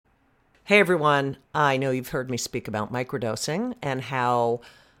Hey everyone, I know you've heard me speak about microdosing and how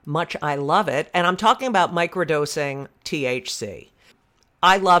much I love it. And I'm talking about microdosing THC.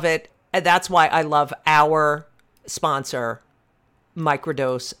 I love it. And that's why I love our sponsor,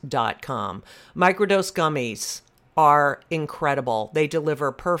 microdose.com. Microdose gummies are incredible. They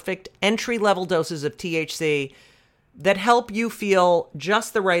deliver perfect entry-level doses of THC that help you feel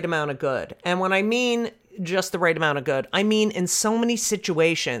just the right amount of good. And when I mean just the right amount of good, I mean in so many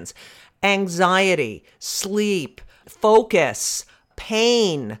situations: anxiety, sleep, focus,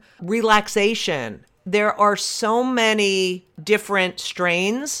 pain, relaxation. There are so many different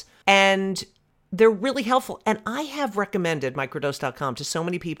strains and they're really helpful. And I have recommended microdose.com to so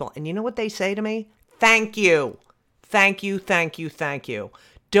many people. And you know what they say to me? Thank you. Thank you, thank you, thank you.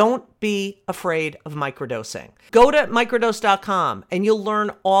 Don't be afraid of microdosing. Go to microdose.com and you'll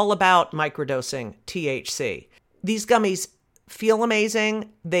learn all about microdosing THC. These gummies feel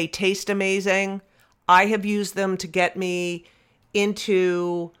amazing. They taste amazing. I have used them to get me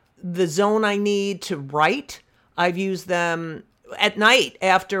into the zone I need to write. I've used them at night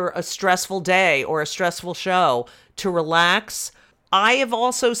after a stressful day or a stressful show to relax. I have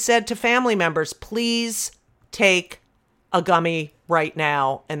also said to family members, please take a gummy right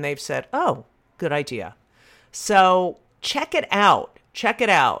now. And they've said, oh, good idea. So check it out. Check it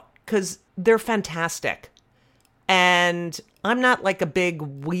out because they're fantastic. And I'm not like a big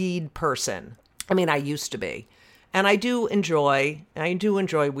weed person. I mean, I used to be. And I do enjoy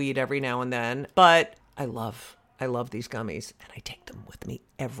weed every now and then, but I love these gummies and I take them with me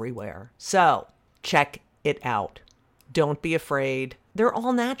everywhere. So check it out. Don't be afraid. They're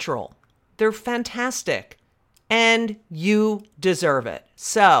all natural. They're fantastic and you deserve it.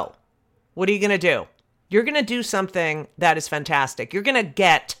 So what are you going to do? You're going to do something that is fantastic. You're going to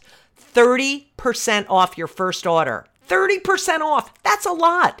get 30% off your first order. 30% off. That's a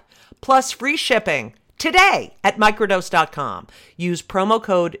lot. Plus free shipping today at microdose.com. Use promo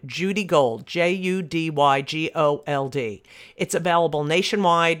code JudyGold, JUDYGOLD. It's available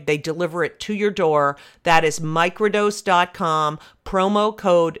nationwide. They deliver it to your door. That is microdose.com, promo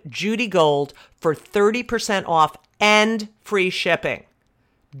code JudyGold for 30% off and free shipping.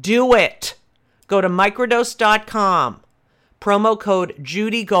 Do it. Go to microdose.com, promo code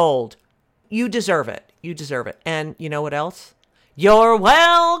JudyGold. You deserve it. You deserve it. And you know what else? You're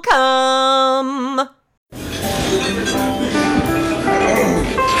welcome.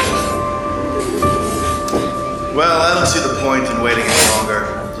 Well, I don't see the point in waiting any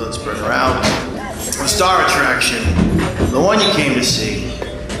longer, so let's bring her out. The star attraction, the one you came to see.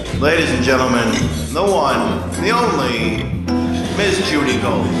 Ladies and gentlemen, the one, the only, Miss Judy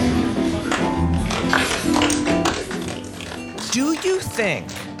Gold. Do you think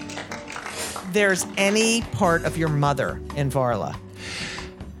there's any part of your mother in Varla?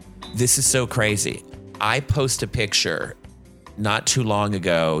 This is so crazy. I post a picture not too long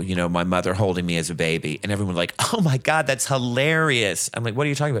ago, you know, my mother holding me as a baby, and everyone was like, oh my God, that's hilarious. I'm like, what are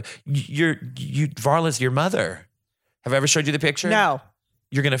you talking about? Varla's your mother. Have I ever showed you the picture? No.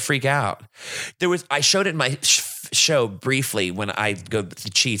 You're going to freak out. I showed it in my show briefly when I go to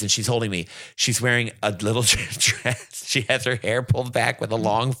Cheese and she's holding me. She's wearing a little dress. She has her hair pulled back with a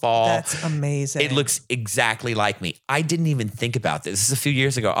long fall. That's amazing. It looks exactly like me. I didn't even think about this. This is a few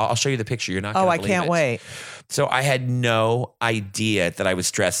years ago. I'll show you the picture. You're not going to believe it. Oh, I can't wait. So I had no idea that I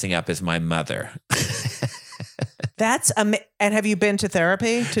was dressing up as my mother. That's and have you been to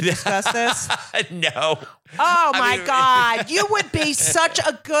therapy to discuss this? No. Oh my God. You would be such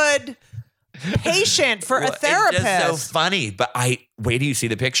a good patient for a therapist. It's just so funny, but wait till you see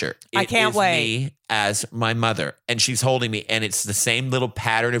the picture. I can't wait. Me as my mother, and she's holding me, and it's the same little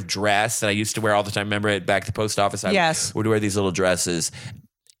pattern of dress that I used to wear all the time. Remember it back at the post office? Yes. I would wear these little dresses.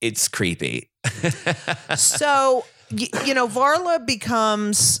 It's creepy. So, you know, Varla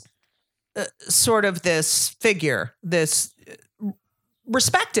becomes sort of this figure, this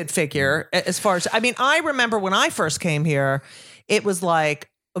respected figure as far as, I mean, I remember when I first came here, it was like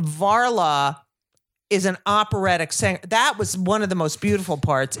Varla is an operatic singer. That was one of the most beautiful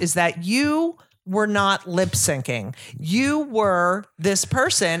parts, is that you were not lip syncing. You were this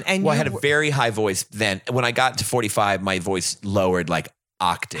person. And I had a very high voice then. When I got to 45, my voice lowered like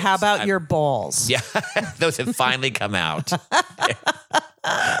octaves. How about your balls? Yeah, those have finally come out.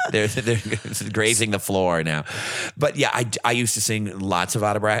 They're grazing the floor now. But yeah, I used to sing lots of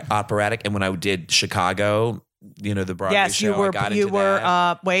operatic, and when I did Chicago, you know, the Broadway show, you were. I got you into were.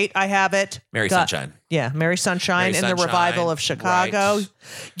 that. Wait, I have it. Mary Sunshine. Yeah, Mary Sunshine in the revival of Chicago. Right.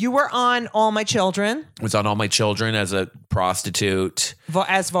 You were on All My Children. Was on All My Children as a prostitute.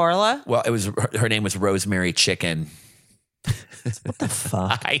 As Varla. Well, her name was Rosemary Chicken. What the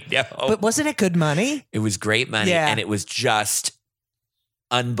fuck? I know. But wasn't it good money? It was great money. Yeah. And it was just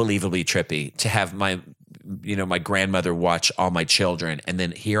unbelievably trippy to have my grandmother watch all my children. And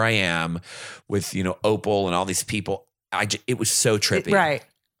then here I am with, Opal and all these people. It was so trippy. Right.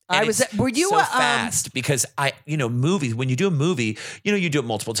 And Were you so fast because movies, when you do a movie, you do it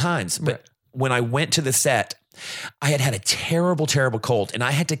multiple times. But Right. when I went to the set, I had a terrible, terrible cold and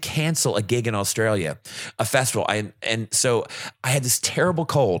I had to cancel a gig in Australia, a festival. And so I had this terrible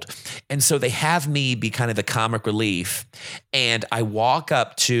cold. And so they have me be kind of the comic relief. And I walk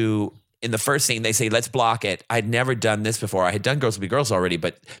up to, in the first scene, they say, let's block it. I'd never done this before. I had done Girls Will Be Girls already,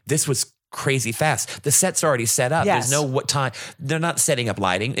 but this was crazy fast. The set's already set up. Yes. There's no what time. They're not setting up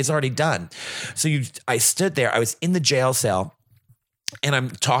lighting. It's already done. So I stood there. I was in the jail cell. And I'm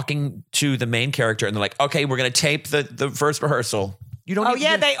talking to the main character, and they're like, "Okay, we're going to tape the first rehearsal." You don't.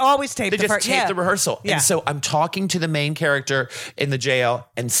 They always tape. They just tape the rehearsal. Yeah. And so I'm talking to the main character in the jail,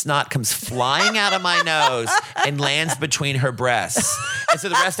 and snot comes flying out of my nose and lands between her breasts. And so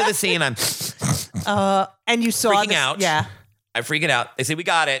the rest of the scene, I'm And you saw freaking out. Yeah. I'm freaking out. They say, "We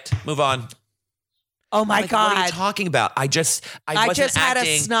got it. Move on." Oh my Like, God. what are you talking about? I wasn't just had a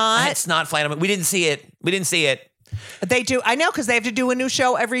acting. snot. I had snot flying out. We didn't see it. They do. I know because they have to do a new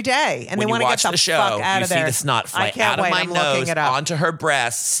show every day, and When they you want to watch get the show, fuck out you of see there. the snot I fly can't out of wait. my I'm looking nose it up. onto her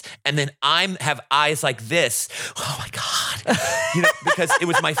breasts, and then have eyes like this. Oh my God! Because it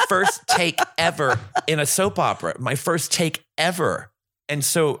was my first take ever in a soap opera, my first take ever, and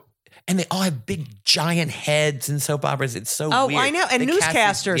so. And they all have big, giant heads in soap operas. It's so weird. I know. And They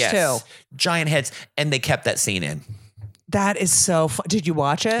cast newscasters, these- too. Giant heads. And they kept that scene in. That is so fun. Did you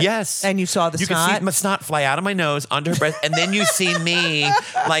watch it? Yes. And you saw the You snot? can see my snot fly out of my nose onto her breath. And then you see me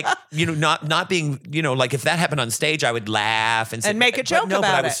like, not being, like if that happened on stage, I would laugh and say, And make a joke but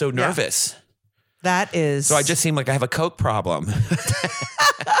about I was it. so Yeah. nervous. That is. So I just seem like I have a coke problem.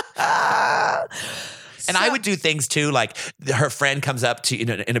 And I would do things too, like her friend comes up to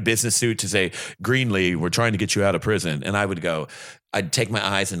in a business suit to say, Greenlee, we're trying to get you out of prison. And I'd take my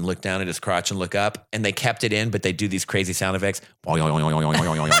eyes and look down at his crotch and look up. And they kept it in, but they do these crazy sound effects.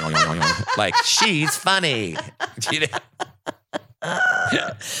 Like, she's funny.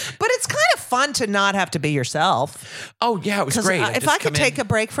 But it's kind of fun to not have to be yourself. Oh, yeah, it was 'Cause great. if I could take a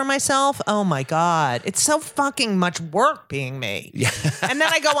break for myself, oh my God, it's so fucking much work being me. Yeah. And then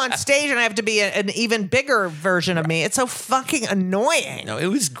I go on stage and I have to be an even bigger version of me. It's so fucking annoying. No, it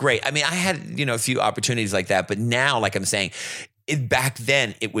was great. I mean, I had, a few opportunities like that, but now, like I'm saying, back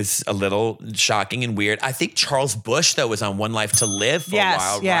then it was a little shocking and weird. I think Charles Busch, though, was on One Life to Live for a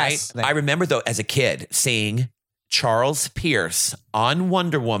while, yes. right? I remember, though, as a kid, seeing Charles Pierce on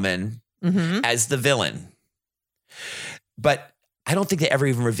Wonder Woman as the villain. But I don't think they ever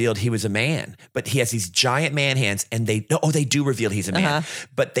even revealed he was a man. But he has these giant man hands, and they do reveal he's a man.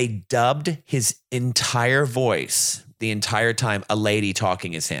 But they dubbed his entire voice the entire time a lady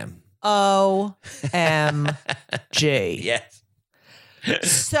talking as him. OMG. Yes.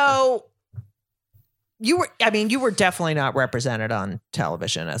 So you were definitely not represented on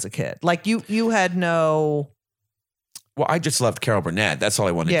television as a kid. Like you had no. Well, I just loved Carol Burnett. That's all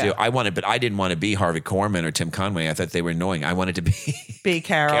I wanted to do. But I didn't want to be Harvey Korman or Tim Conway. I thought they were annoying. I wanted to be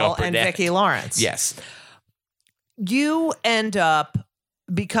Carol and Burnett. Vicki Lawrence. Yes. You end up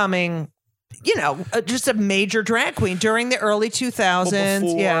becoming, just a major drag queen during the early 2000s. Well,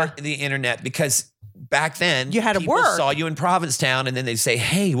 before yeah. the internet, because back then You had to people work. saw you in Provincetown, and then they'd say,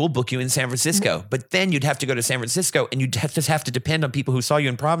 "Hey, we'll book you in San Francisco." But then you'd have to go to San Francisco, and you'd just have to depend on people who saw you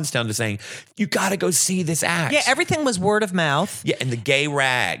in Provincetown to saying, "You got to go see this act." Yeah, everything was word of mouth. Yeah, and the gay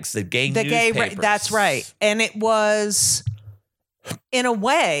rags, the gay newspapers. That's right. And it was, in a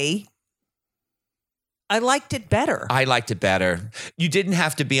way, I liked it better. I liked it better. You didn't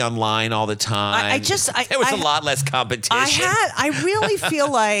have to be online all the time. There was a lot less competition. I really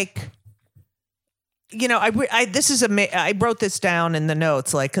feel like, I wrote this down in the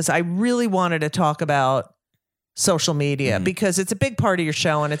notes, like, because I really wanted to talk about social media because it's a big part of your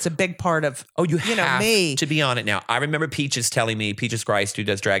show and it's a big part of, you have me. to be on it now. I remember Peaches telling me, Peaches Christ, who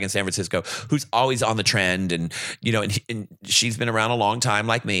does drag in San Francisco, who's always on the trend, and and she's been around a long time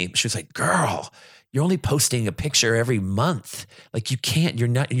like me. She was like, "Girl, you're only posting a picture every month. Like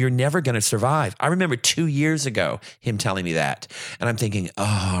you're never going to survive." I remember 2 years ago him telling me that. And I'm thinking,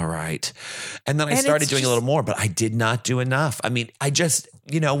 oh, all right. And then I started doing a little more, but I did not do enough. I mean, I just,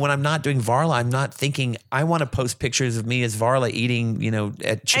 when I'm not doing Varla, I'm not thinking I want to post pictures of me as Varla eating,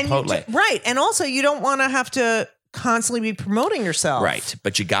 at Chipotle. Right. And also you don't want to have to constantly be promoting yourself. Right.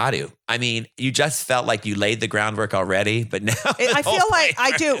 But you got to. I mean, you just felt like you laid the groundwork already, but now I feel like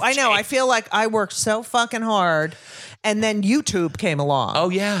I do. I know. I feel like I worked so fucking hard And then YouTube came along. Oh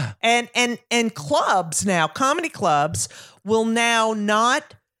yeah. And clubs now, comedy clubs will now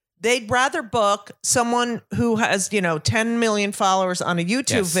not, they'd rather book someone who has, 10 million followers on a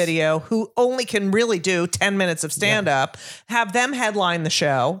YouTube video who only can really do 10 minutes of stand-up, have them headline the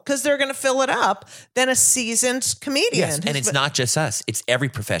show because they're going to fill it up, than a seasoned comedian. Yes, and it's not just us. It's every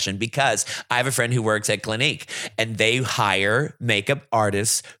profession, because I have a friend who works at Clinique, and they hire makeup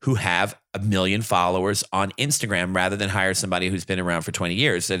artists who have 1 million followers on Instagram rather than hire somebody who's been around for 20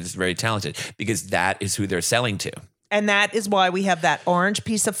 years that is very talented, because that is who they're selling to. And that is why we have that orange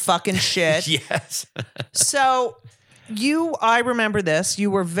piece of fucking shit. Yes. So I remember this.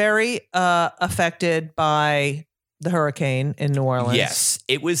 You were very affected by the hurricane in New Orleans. Yes.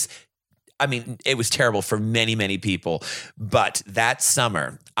 It was terrible for many, many people. But that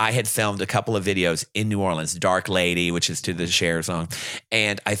summer, I had filmed a couple of videos in New Orleans, Dark Lady, which is to the Cher song.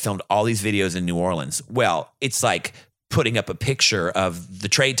 And I filmed all these videos in New Orleans. Well, it's like putting up a picture of the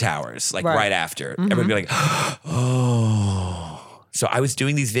trade towers, like right after. Mm-hmm. Everybody be like, oh. So I was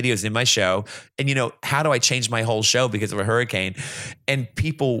doing these videos in my show, and how do I change my whole show because of a hurricane? And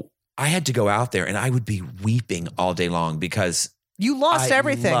I had to go out there, and I would be weeping all day long because you lost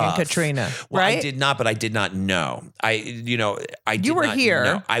everything in Katrina, right? Well, I did not, but I did not know. You were here.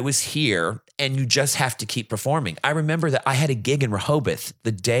 Know. I was here, and you just have to keep performing. I remember that I had a gig in Rehoboth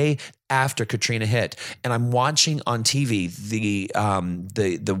the day after Katrina hit, and I'm watching on TV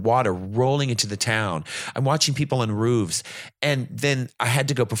the water rolling into the town. I'm watching people on roofs, and then I had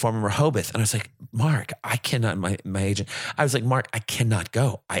to go perform in Rehoboth, and I was like, Mark, I cannot. My agent, I was like, Mark, I cannot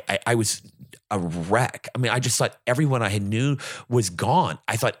go. I was a wreck. I mean, I just thought everyone I had knew was gone.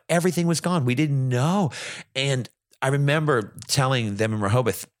 I thought everything was gone. We didn't know, and I remember telling them in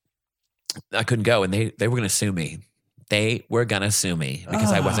Rehoboth I couldn't go, and they were going to sue me. They were going to sue me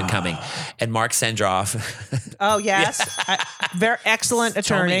because I wasn't coming. And Mark Sendroff. Oh, yes. Very excellent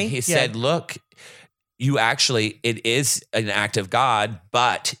attorney. He said, look, it is an act of God,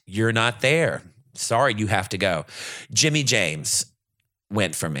 but you're not there. Sorry, you have to go. Jimmy James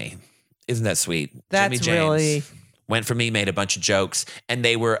went for me. Isn't that sweet? That's Jimmy James really... went for me, made a bunch of jokes, and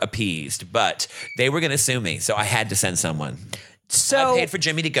they were appeased, but they were going to sue me. So I had to send someone. So I paid for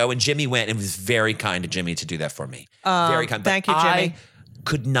Jimmy to go, and Jimmy went, and it was very kind of Jimmy to do that for me. Very kind. Thank you, Jimmy. I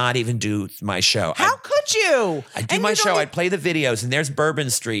could not even do my show. How could you? I'd do my show. I'd play the videos, and there's Bourbon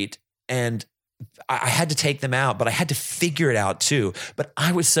Street, and I had to take them out, but I had to figure it out too. But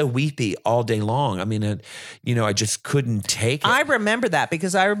I was so weepy all day long. I mean, I just couldn't take it. I remember that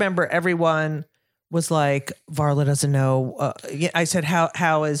because I remember everyone was like, Varla doesn't know. I said,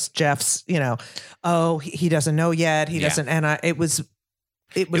 how is Jeff's, oh, he doesn't know yet. He doesn't. And it was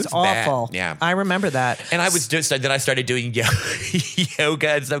awful. Bad. Yeah. I remember that. And then I started doing yoga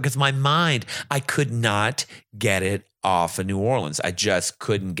and stuff because my mind, I could not get it off of New Orleans. I just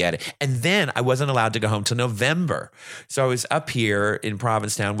couldn't get it. And then I wasn't allowed to go home till November. So I was up here in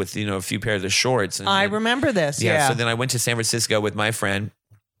Provincetown with, a few pairs of shorts. And I remember this. Yeah. So then I went to San Francisco with my friend,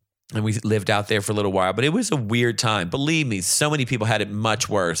 and we lived out there for a little while, but it was a weird time. Believe me, so many people had it much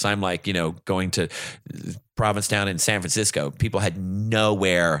worse. I'm like, going to Provincetown in San Francisco. People had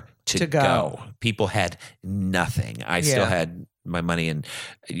nowhere to go. People had nothing. I still had my money, and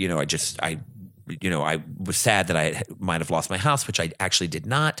I was sad that I might have lost my house, which I actually did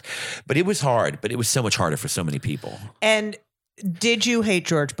not. But it was hard. But it was so much harder for so many people. And did you hate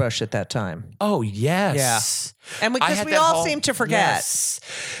George Bush at that time? Oh, yes. Yeah. And because we all seem to forget. Yes.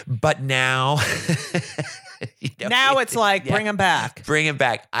 But now... now it's like, bring him back. Bring him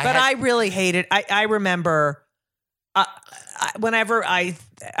back. I really hate it. I remember... whenever I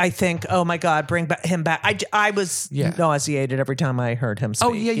think, oh my God, bring him back. I was nauseated every time I heard him speak.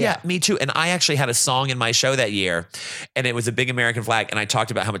 Oh yeah, me too. And I actually had a song in my show that year, and it was a big American flag. And I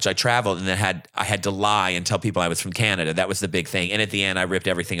talked about how much I traveled, and I had to lie and tell people I was from Canada. That was the big thing. And at the end, I ripped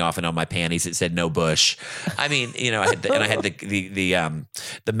everything off, and on my panties it said "No Bush." I mean, I had I had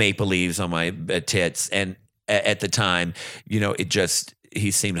the maple leaves on my tits, and at the time,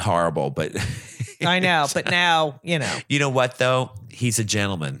 he seemed horrible, but. I know, but now, You know what, though? He's a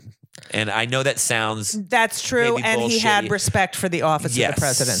gentleman. And I know that sounds... That's true, and bullshit. he had respect for the office of the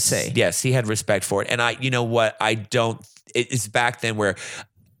presidency. Yes, he had respect for it. And you know what? It's back then where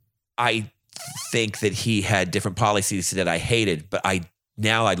I think that he had different policies that I hated, but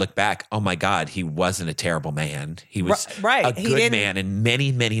now I look back, oh my God, he wasn't a terrible man. He was a good man in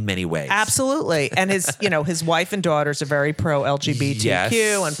many, many, many ways. Absolutely. And his wife and daughters are very pro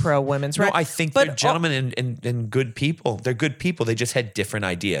LGBTQ and pro women's rights. No, I think they're gentlemen and good people. They're good people. They just had different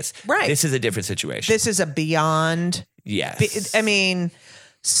ideas. Right. This is a different situation. This is a beyond. Yes.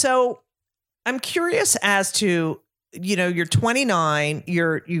 So I'm curious as to you're 29,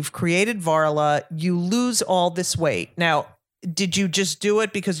 you've created Varla, you lose all this weight. Now, did you just do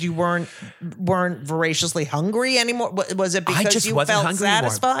it because you weren't voraciously hungry anymore? Was it I because just you wasn't felt hungry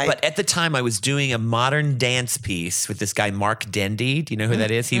satisfied? anymore. But at the time, I was doing a modern dance piece with this guy, Mark Dendy. Do you know who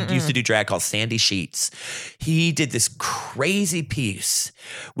that is? He used to do drag called Sandy Sheets. He did this crazy piece.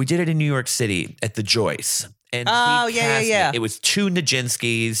 We did it in New York City at the Joyce. And he cast me. It was 2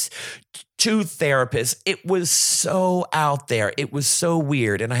 Nijinskis, 2 therapists. It was so out there. It was so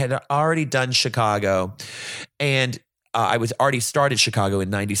weird. And I had already done Chicago. And I was already started Chicago in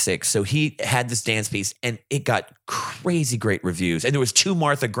 96. So he had this dance piece and it got crazy great reviews. And there was 2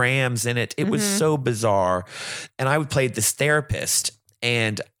 Martha Grahams in it. It was so bizarre. And I played this therapist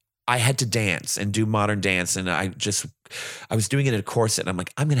and I had to dance and do modern dance. And I was doing it in a corset and I'm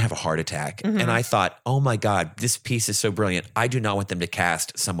like, I'm going to have a heart attack. And I thought, oh my God, this piece is so brilliant. I do not want them to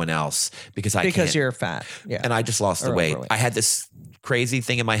cast someone else because you're fat. Yeah. And I just lost the weight. I had this crazy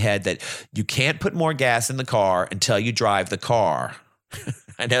thing in my head that you can't put more gas in the car until you drive the car.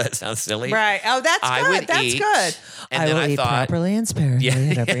 I know that sounds silly. Right. Oh, that's good. That's good. And I then will I eat thought, properly and sparingly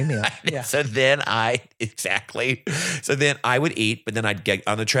at every meal. Yeah. So then I would eat, but then I'd get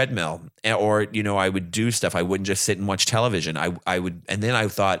on the treadmill or, I would do stuff. I wouldn't just sit and watch television. I would, and then I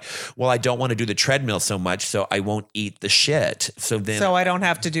thought, well, I don't want to do the treadmill so much, so I won't eat the shit. So I don't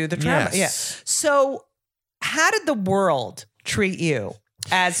have to do the treadmill. Yes. Yeah. So how did the world treat you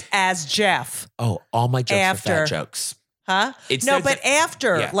as Jeff? Oh, all my jokes were fat jokes. Huh?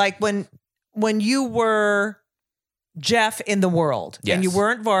 Like when you were Jeff in the world and you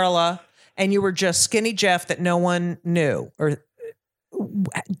weren't Varla and you were just skinny Jeff that no one knew, or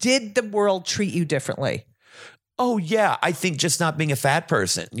did the world treat you differently? Oh, yeah. I think just not being a fat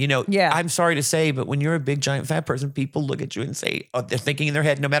person, I'm sorry to say, but when you're a big, giant fat person, people look at you and say, they're thinking in their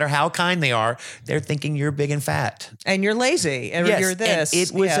head, no matter how kind they are, they're thinking you're big and fat. And you're lazy and you're this. And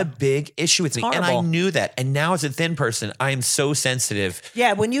it was a big issue with me. Horrible. And I knew that. And now as a thin person, I am so sensitive.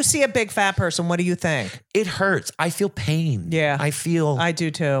 Yeah. When you see a big fat person, what do you think? It hurts. I feel pain. Yeah. I do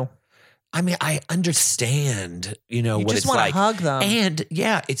too. I mean, I understand, what it's like. You just want to hug them. And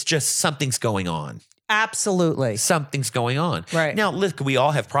it's just something's going on. Absolutely. Something's going on. Right. Now, look, we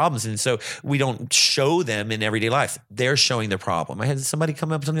all have problems. And so we don't show them in everyday life. They're showing their problem. I had somebody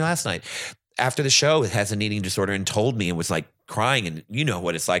come up with something last night after the show that has an eating disorder and told me and was like crying. And you know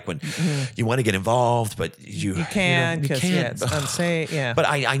what it's like when you want to get involved, but you can't because it's unsafe. Yeah. But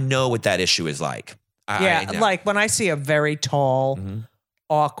I know what that issue is like. Like when I see a very tall,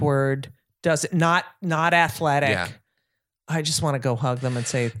 awkward, not athletic. Yeah. I just want to go hug them and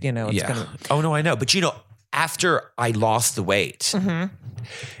say, it's going to. Oh, no, I know. But, after I lost the weight,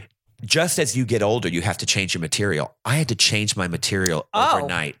 just as you get older, you have to change your material. I had to change my material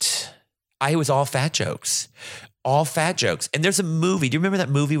overnight. I was all fat jokes. All fat jokes. And there's a movie. Do you remember that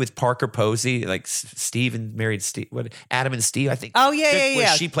movie with Parker Posey? Like Steve and married Steve. Adam and Steve, I think. Oh, yeah.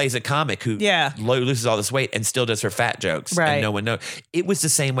 Where she plays a comic who loses all this weight and still does her fat jokes. Right. And no one knows. It was the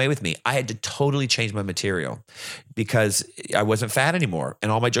same way with me. I had to totally change my material because I wasn't fat anymore.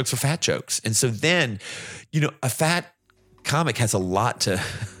 And all my jokes were fat jokes. And so then, a fat comic has a lot to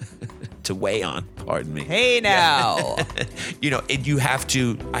weigh on, pardon me. Hey now. I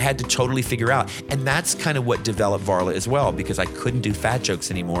had to totally figure out. And that's kind of what developed Varla as well, because I couldn't do fat jokes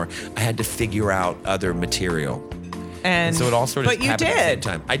anymore. I had to figure out other material. And so it all sort of happened at the same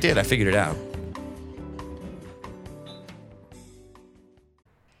time. I did. I figured it out.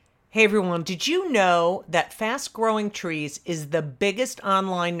 Hey everyone, did you know that Fast Growing Trees is the biggest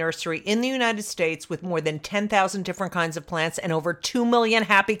online nursery in the United States with more than 10,000 different kinds of plants and over 2 million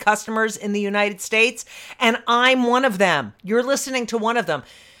happy customers in the United States? And I'm one of them. You're listening to one of them.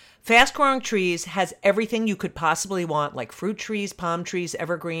 Fast Growing Trees has everything you could possibly want, like fruit trees, palm trees,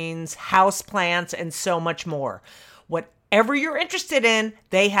 evergreens, house plants, and so much more. Whatever you're interested in,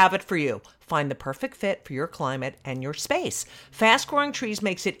 they have it for you. Find the perfect fit for your climate and your space. Fast Growing Trees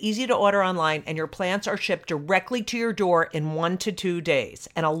makes it easy to order online, and your plants are shipped directly to your door in 1 to 2 days.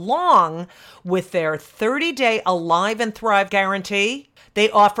 And along with their 30-day Alive and Thrive guarantee, they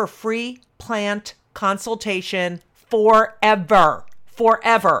offer free plant consultation forever.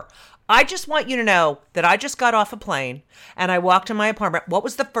 Forever. I just want you to know that I just got off a plane and I walked in my apartment. What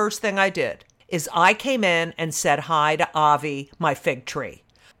was the first thing I did? Is I came in and said hi to Avi, my fig tree.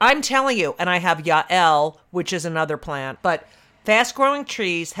 I'm telling you, and I have Yael, which is another plant, but Fast Growing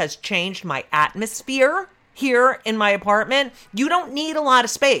Trees has changed my atmosphere here in my apartment. You don't need a lot of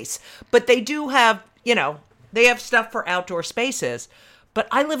space, but they do have, they have stuff for outdoor spaces. But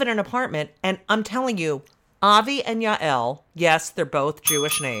I live in an apartment, and I'm telling you, Avi and Yael, yes, they're both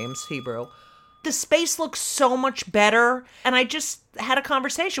Jewish names, Hebrew, the space looks so much better. And I just had a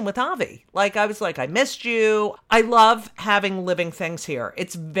conversation with Avi. Like, I was like, I missed you. I love having living things here.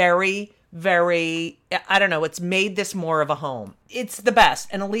 It's very, I don't know, it's made this more of a home. It's the best.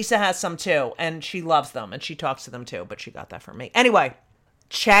 And Elisa has some too. And she loves them. And she talks to them too. But she got that from me. Anyway,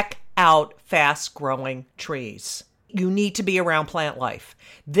 check out Fast Growing Trees. You need to be around plant life.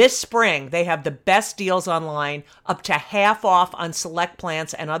 This spring, they have the best deals online, up to half off on select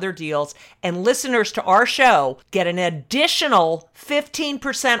plants and other deals. And listeners to our show get an additional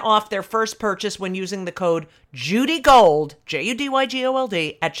 15% off their first purchase when using the code JudyGold,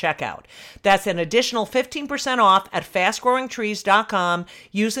 JUDYGOLD, at checkout. That's an additional 15% off at fastgrowingtrees.com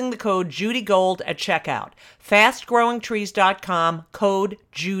using the code JudyGold at checkout. Fastgrowingtrees.com, code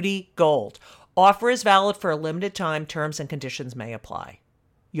JudyGold. Offer is valid for a limited time. Terms and conditions may apply.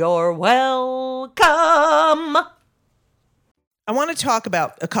 You're welcome. I want to talk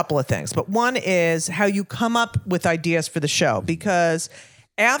about a couple of things, but one is how you come up with ideas for the show. Because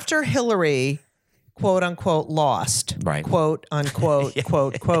after Hillary, quote unquote, lost, right, quote unquote,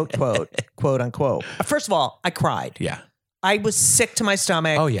 quote unquote. First of all, I cried. Yeah. I was sick to my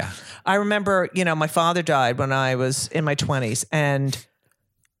stomach. Oh, yeah. I remember, my father died when I was in my 20s, and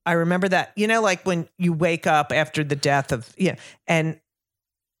I remember that, like when you wake up after the death of, and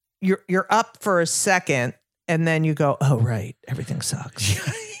you're up for a second and then you go, oh, right, everything sucks.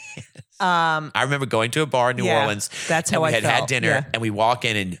 I remember going to a bar in New Orleans. That's how we I had felt. dinner and we walk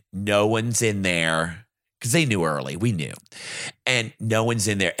in and no one's in there because they knew early. We knew. And no one's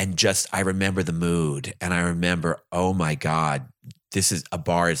in there. And I remember the mood. And I remember, oh my God, a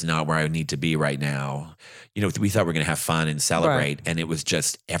bar is not where I need to be right now. We thought we were going to have fun and celebrate. Right. And it was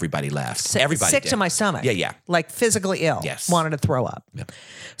just everybody left. Everybody sick did. to my stomach. Yeah. Like physically ill. Yes. Wanted to throw up. Yep.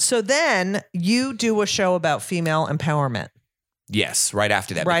 So then you do a show about female empowerment. Yes, right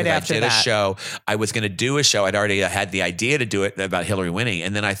after that. Right because after I did that. a show. I was going to do a show. I'd already had the idea to do it about Hillary winning.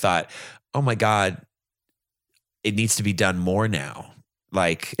 And then I thought, oh my God, it needs to be done more now.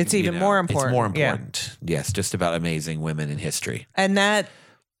 Like it's even more important. It's more important. Yeah. Yes, just about amazing women in history. And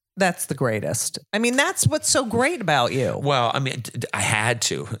that's the greatest. I mean, that's what's so great about you. Well, I mean, I had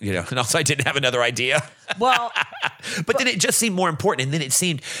to, and also I didn't have another idea. Well, but then it just seemed more important. And then it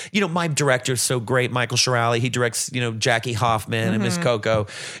seemed, my director's so great, Michael Shirali. He directs, Jackie Hoffman and Miss Coco.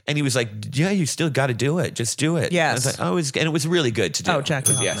 And he was like, yeah, you still got to do it. Just do it. Yes. And I was like, and it was really good to do. Oh,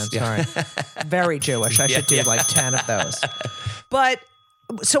 Jackie Hoffman. Yes. Sorry. Very Jewish. I should do like 10 of those. But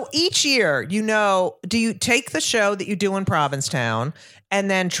so each year, do you take the show that you do in Provincetown and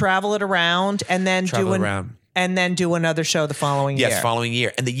then travel it around and then do another show the following year? Yes, following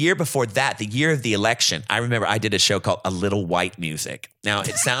year. And the year before that, the year of the election, I remember I did a show called A Little White Music. Now,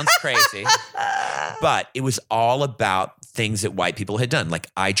 it sounds crazy, but it was all about things that white people had done, like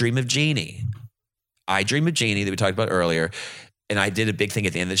I Dream of Jeannie. I Dream of Jeannie that we talked about earlier. And I did a big thing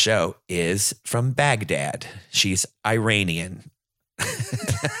at the end of the show is from Baghdad. She's Iranian.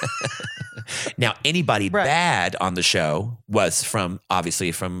 Now, anybody bad on the show was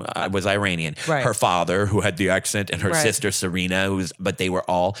was Iranian. Right. Her father, who had the accent, and her sister Serena, but they were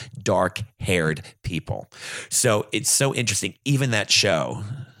all dark-haired people. So it's so interesting. Even that show,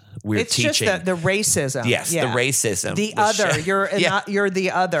 it's teaching just the racism. Yes, the racism. The other. You're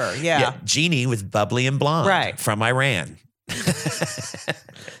the other. Yeah. Jeannie was bubbly and blonde, from Iran.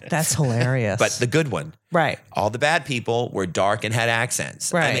 That's hilarious. But the good one. Right. All the bad people were dark and had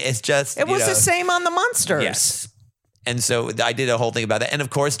accents. Right. I mean, it's just, it was the same on the Munsters. Yes. And so I did a whole thing about that. And of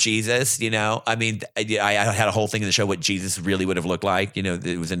course, Jesus, I mean, I had a whole thing in the show what Jesus really would have looked like.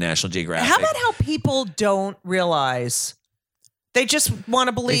 It was a National Geographic. How about how people don't realize? They just want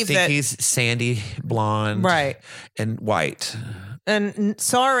to believe they think he's sandy, blonde, and white. And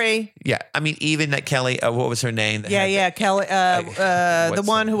sorry. Yeah. I mean, even that Kelly, what was her name? Kelly, the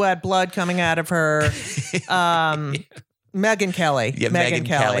one who had blood coming out of her, Megyn Kelly. Yeah, Megyn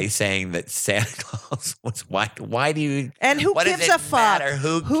Kelly saying that Santa Claus was white. Why do you? And who gives a fuck? Matter?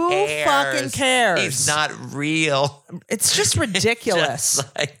 Who cares? Fucking cares? He's not real. It's just ridiculous.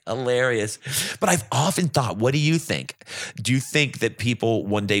 Just hilarious. But I've often thought, what do you think? Do you think that people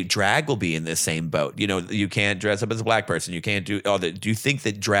one day drag will be in this same boat? You can't dress up as a black person. You can't do all that. Do you think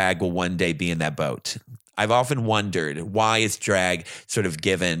that drag will one day be in that boat? I've often wondered, why is drag sort of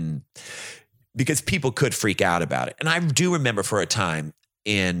given? Because people could freak out about it. And I do remember for a time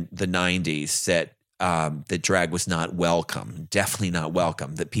in the 90s that drag was not welcome, definitely not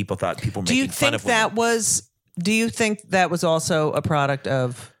welcome, that people thought people were making fun of women. Do you think that was also a product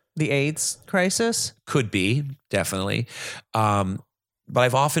of the AIDS crisis? Could be, definitely. But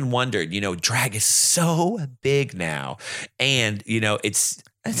I've often wondered, drag is so big now. And, it's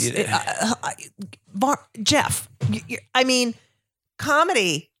Jeff, I mean,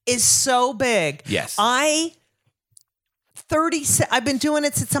 comedy is so big. Yes. I've been doing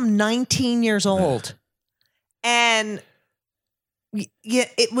it since I'm 19 years old. And yeah,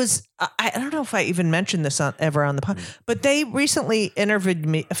 it was, I don't know if I even mentioned this ever on the podcast, but they recently interviewed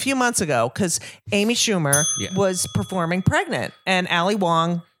me a few months ago because Amy Schumer was performing Pregnant and Ali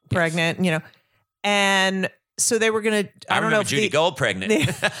Wong pregnant, and so they were going to, I don't know if Judy Gold pregnant.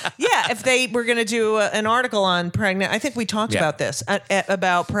 if they were going to do an article on pregnant. I think we talked about this,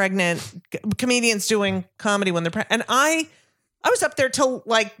 about pregnant comedians doing comedy when they're pregnant. And I was up there till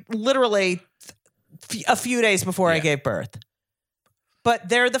like literally a few days before I gave birth. But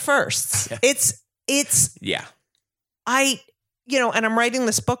they're the firsts. It's and I'm writing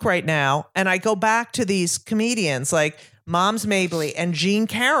this book right now, and I go back to these comedians like Moms Mabley and Jean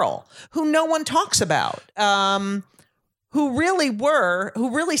Carroll, who no one talks about, who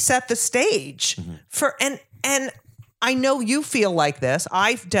really set the stage for, and I know you feel like this.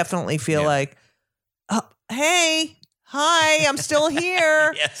 I definitely feel like, hey, hi, I'm still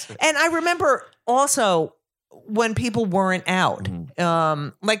here. Yes. And I remember also when people weren't out,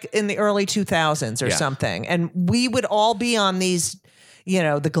 like in the early 2000s or something, and we would all be on these,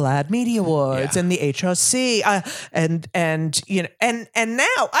 the GLAAD Media Awards and the HRC, and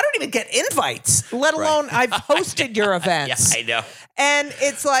now I don't even get invites, let alone I've hosted your events. Yeah, I know. And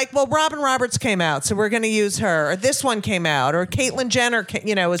it's like, well, Robin Roberts came out, so we're going to use her, or this one came out, or Caitlyn Jenner,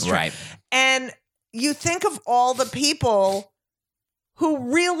 was right. And you think of all the people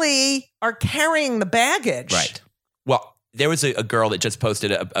who really are carrying the baggage. Right. Well, there was a girl that just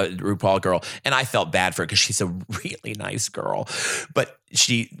posted, a RuPaul girl, and I felt bad for her because she's a really nice girl. But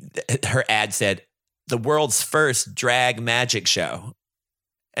her ad said, the world's first drag magic show.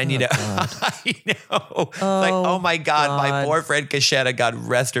 And, I know, like, oh my God, my boyfriend, Kashetta, God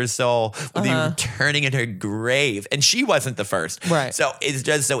rest her soul, will be returning in her grave. And she wasn't the first. Right. So it's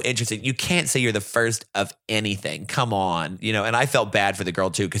just so interesting. You can't say you're the first of anything. Come on. And I felt bad for the girl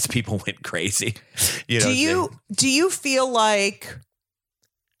too, because people went crazy. Do you feel like,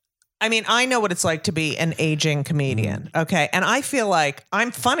 I mean, I know what it's like to be an aging comedian. Okay. And I feel like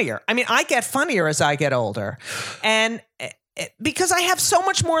I'm funnier. I mean, I get funnier as I get older. And because I have so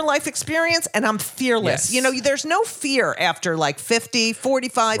much more life experience and I'm fearless. Yes. There's no fear after like 50,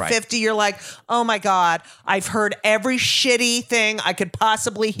 45, 50. You're like, oh my God, I've heard every shitty thing I could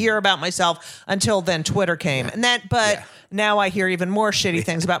possibly hear about myself until then Twitter came. And now I hear even more shitty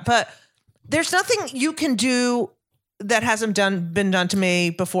things but there's nothing you can do that hasn't been done to me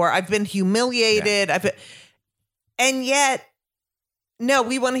before. I've been humiliated. And yet, no,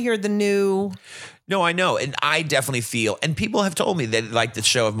 we want to hear the new. No, I know. And I definitely feel, and people have told me that like the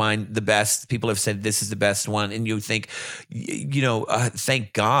show of mine, the best, people have said this is the best one. And you think,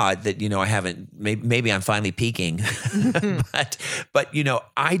 thank God that, I haven't, maybe I'm finally peaking. but,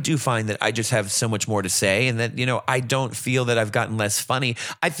 I do find that I just have so much more to say and that, I don't feel that I've gotten less funny.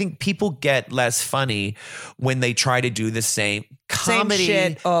 I think people get less funny when they try to do the same comedy.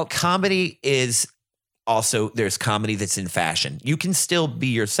 Same shit. Comedy is also, there's comedy that's in fashion. You can still be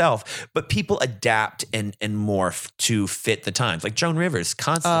yourself, but people adapt and morph to fit the times. Like Joan Rivers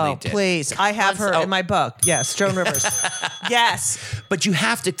constantly did. Please. I have her in my book. Yes, Joan Rivers. Yes. But you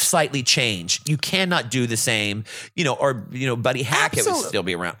have to slightly change. You cannot do the same, or, Buddy Hackett would still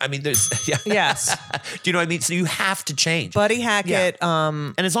be around. I mean, there's, Yes. Do you know what I mean? So you have to change. Buddy Hackett.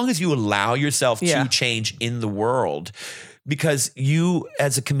 And as long as you allow yourself to change in the world, because you,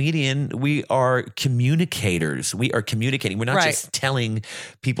 as a comedian, we are communicators. We are communicating. We're not just telling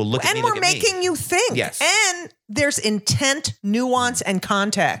people, look at me, look at me. And we're making you think. Yes. And there's intent, nuance, and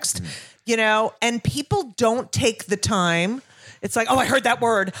context, and people don't take the time. It's like, oh, I heard that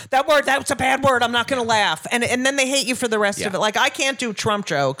word. That was a bad word. I'm not going to laugh. And then they hate you for the rest of it. Like, I can't do Trump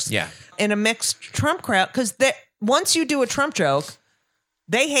jokes in a mixed Trump crowd because once you do a Trump joke,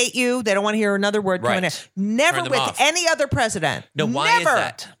 they hate you. They don't want to hear another word coming in. Never with any other president. No, why is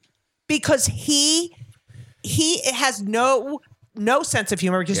that? Because he has no sense of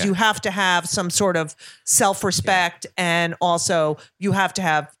humor because you have to have some sort of self-respect and also you have to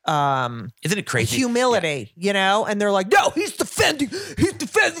have isn't it crazy? Humility, and they're like, no, he's defending,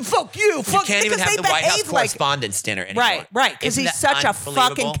 fuck you. You can't even have the White House Correspondents' Dinner anymore. Right, because he's such a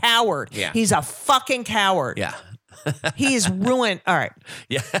fucking coward. Yeah. He's a fucking coward. Yeah. He's ruined. All right.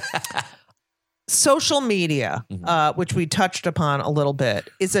 Yeah. Social media, which we touched upon a little bit,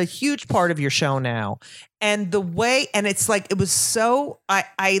 is a huge part of your show now. And the way, and it's like, it was so,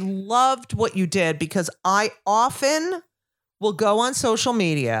 I loved what you did because I often will go on social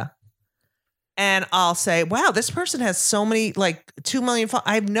media and I'll say, wow, this person has so many, like 2 million.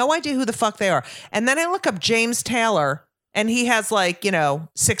 I have no idea who the fuck they are. And then I look up James Taylor and he has like,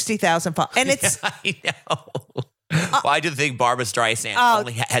 60,000 followers. And it's, I know. Well, I do think Barbara Streisand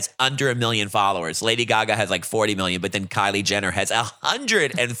only has under 1 million followers. Lady Gaga has like 40 million, but then Kylie Jenner has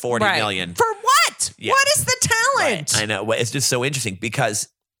 140 million. For what? Yeah. What is the talent? Right. I know. Well, it's just so interesting because,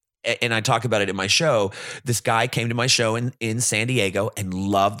 and I talk about it in my show, this guy came to my show in San Diego and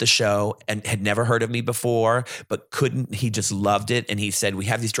loved the show and had never heard of me before, but he just loved it. And he said, we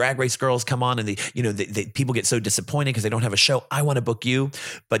have these Drag Race girls come on and people get so disappointed because they don't have a show. I want to book you.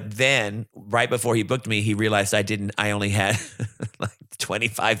 But then right before he booked me, he realized I only had like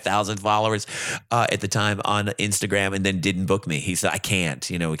 25,000 followers at the time on Instagram and then didn't book me. He said, I can't,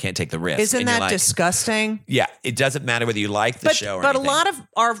 we can't take the risk. Isn't that disgusting? Yeah. It doesn't matter whether you like the show or But anything. a lot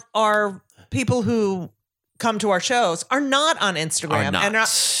of our people who come to our shows are not on Instagram. Are not. And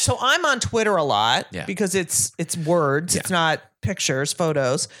so I'm on Twitter a lot because it's words. It's not pictures,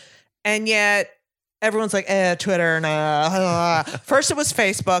 photos. And yet everyone's like, Twitter. Nah. First it was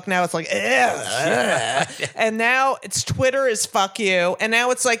Facebook. Now it's like, and now it's Twitter is fuck you. And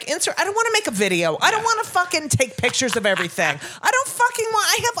now it's like, I don't want to make a video. I don't want to fucking take pictures of everything. I don't fucking want,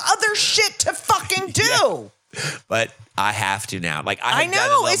 I have other shit to fucking do. Yeah. But I have to now. Like I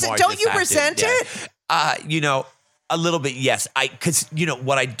know. Is it? Don't you resent it? A little bit. Yes. Because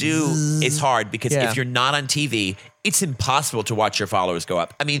what I do is hard because if you're not on TV, it's impossible to watch your followers go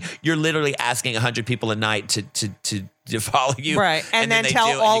up. I mean, you're literally asking 100 people a night to follow you, right? And then they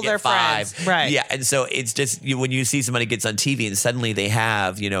tell all their friends, right? Yeah. And so it's just when you see somebody gets on TV and suddenly they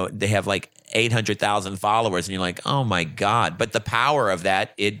have like 800,000 followers and you're like, oh my God. But the power of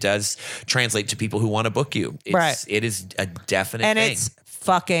that, it does translate to people who want to book you. It is a definite and thing. It's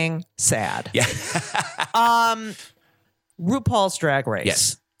fucking sad. Yeah. RuPaul's Drag Race.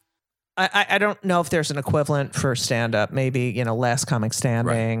 Yes. I don't know if there's an equivalent for stand-up, maybe, Last Comic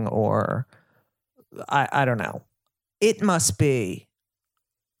Standing or I don't know. It must be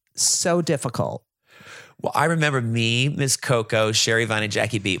so difficult. Well, I remember me, Miss Coco, Sherry Vine, and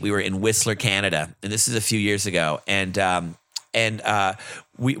Jackie Beat. We were in Whistler, Canada, and this is a few years ago. And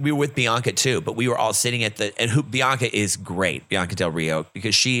we were with Bianca too, but we were all sitting at Bianca is great, Bianca Del Rio,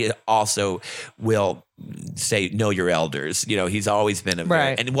 because she also will say, know your elders. He's always been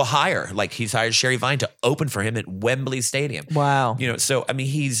and will hire, like he's hired Sherry Vine to open for him at Wembley Stadium. Wow. So, I mean,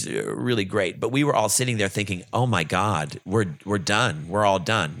 he's really great, but we were all sitting there thinking, oh my God, we're done. We're all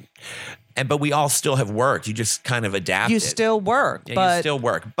done. But we all still have worked. You just kind of adapted. You still work. Yeah, you still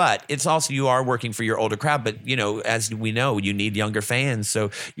work. But it's also, you are working for your older crowd. But, as we know, you need younger fans. So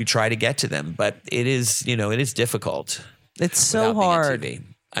you try to get to them. But it is, it is difficult. It's so hard.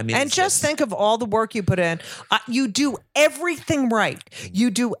 I mean, and just think of all the work you put in. You do everything right.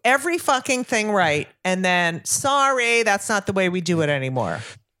 You do every fucking thing right. And then, sorry, that's not the way we do it anymore.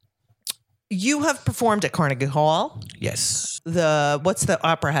 You have performed at Carnegie Hall. Yes. What's the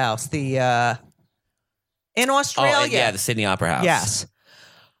opera house? In Australia. The Sydney Opera House. Yes.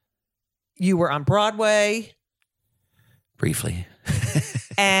 You were on Broadway. Briefly.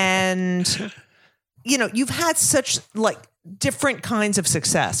 And, you've had such different kinds of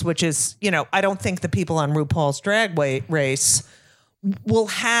success, which is, I don't think the people on RuPaul's Drag Race will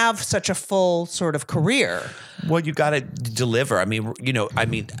have such a full sort of career. Well, you got to deliver. I mean,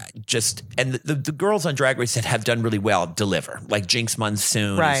 and the girls on Drag Race that have done really well deliver. Like Jinx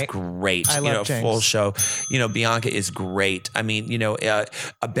Monsoon is great. I love Jinx. Full show. Bianca is great. I mean,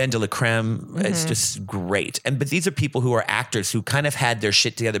 Ben de la Creme is just great. But these are people who are actors who kind of had their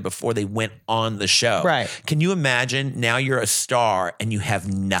shit together before they went on the show. Right. Can you imagine now you're a star and you have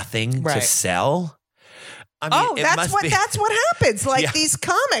nothing to sell? I mean, that's what happens. Like these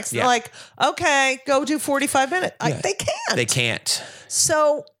comics, they're like, okay, go do 45 minutes. They can't. They can't.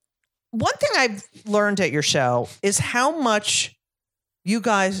 So one thing I've learned at your show is how much you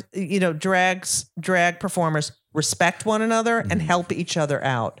guys, drag performers respect one another and help each other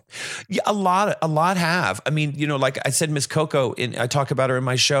out. Yeah, a lot have. I mean, like I said, Miss Coco, I talk about her in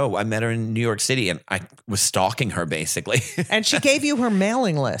my show. I met her in New York City and I was stalking her basically. And she gave you her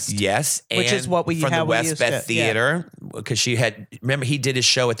mailing list. Yes. Which is what we from the West Beth it. Theater. Because remember he did his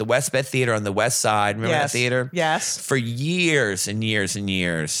show at the West Beth Theater on the West Side. Remember that theater? Yes. For years and years and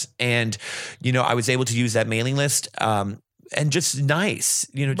years. And, I was able to use that mailing list. And just nice,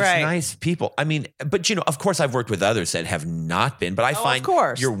 nice people. I mean, but of course I've worked with others that have not been, but I find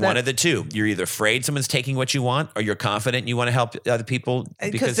you're one of the two. You're either afraid someone's taking what you want or you're confident and you want to help other people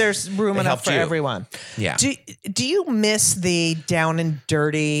because there's room enough for everyone. Yeah. Do you miss the down and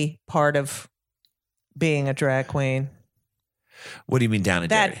dirty part of being a drag queen? What do you mean down and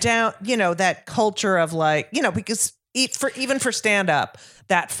dirty? That culture of like, because even for stand up,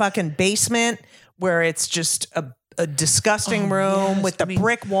 that fucking basement where it's just a disgusting room with the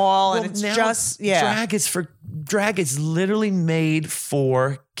brick wall, and it's just drag is literally made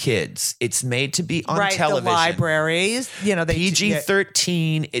for kids. It's made to be on television. The libraries, they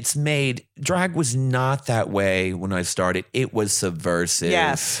PG-13. It's made. Drag was not that way when I started. It was subversive.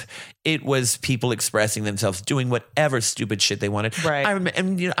 Yes. It was people expressing themselves, doing whatever stupid shit they wanted. Right. I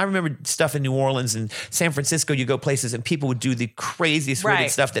remember stuff in New Orleans and San Francisco. You go places and people would do the craziest weird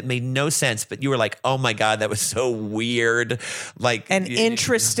stuff that made no sense, but you were like, oh my God, that was so weird. Like, and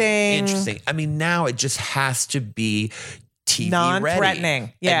interesting. I mean, now it just has to be TV non-threatening.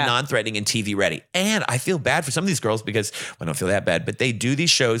 ready. Yeah. And non-threatening and TV ready. And I feel bad for some of these girls because I don't feel that bad, but they do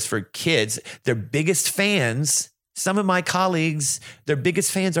these shows for kids. Their biggest fans, some of my colleagues, their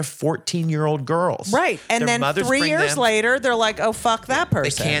biggest fans are 14-year-old girls. Right. And Their then 3 years later, they're like, oh, fuck that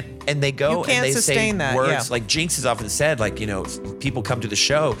person. They can't, and they go You can't and they sustain say that, words yeah. like Jinx has often said, like, people come to the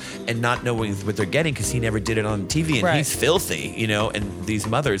show and not knowing what they're getting because he never did it on TV and he's filthy, and these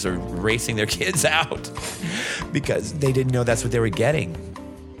mothers are racing their kids out because they didn't know that's what they were getting.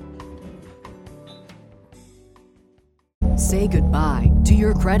 Say goodbye to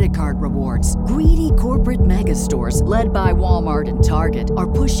your credit card rewards. Greedy corporate mega stores, led by Walmart and Target, are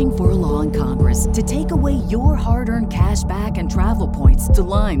pushing for a law in Congress to take away your hard-earned cash back and travel points to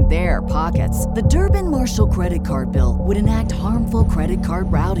line their pockets. The Durbin-Marshall credit card bill would enact harmful credit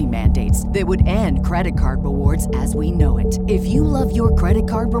card routing mandates that would end credit card rewards as we know it. If you love your credit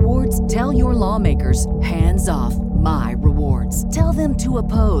card rewards, tell your lawmakers, hands off my rewards. Tell them to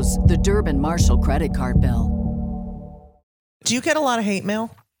oppose the Durbin-Marshall credit card bill. Do you get a lot of hate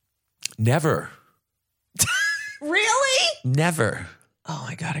mail? Never. Really? Never. Oh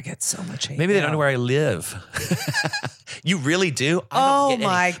my God, I get so much hate Maybe they mail. don't know where I live. You really do? I Oh don't get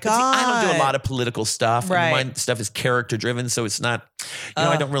my any. But see, I don't do a God. lot of political stuff. Right. And my stuff is character driven, so it's not,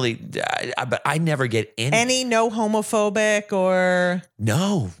 I don't really, but I never get any. Any no homophobic or...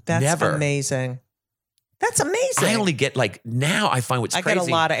 No, That's never. amazing. That's amazing. I only get now I find what's I crazy. get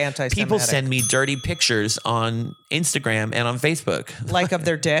a lot of anti-Semitic. People send me dirty pictures on Instagram and on Facebook. Like of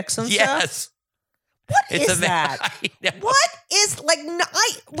their dicks and stuff? Yes. What It's is that? I know. What is I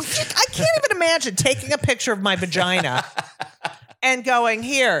can't even imagine taking a picture of my vagina and going,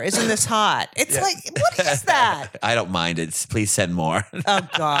 here, isn't this hot? It's like, what is that? I don't mind it. Please send more. Oh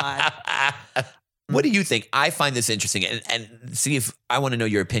God. What do you think? I find this interesting and see if I want to know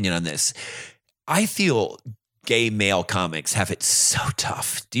your opinion on this. I feel gay male comics have it so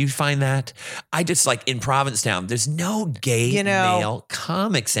tough. Do you find that? I just in Provincetown, there's no gay male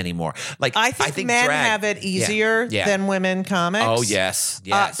comics anymore. I think men have it easier than women comics. Oh, yes.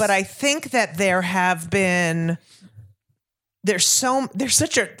 Yes. But I think that there's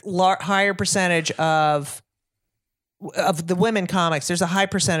such a higher percentage of the women comics. There's a high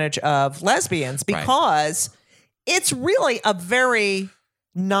percentage of lesbians because it's really a very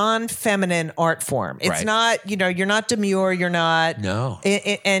non-feminine art form. It's not, you're not demure, you're not. No.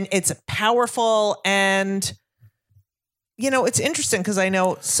 And it's powerful and it's interesting because I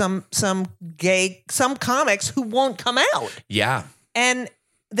know some comics who won't come out. Yeah. And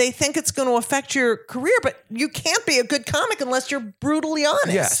they think it's going to affect your career, but you can't be a good comic unless you're brutally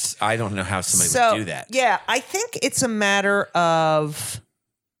honest. Yes. I don't know how somebody would do that. Yeah, I think it's a matter of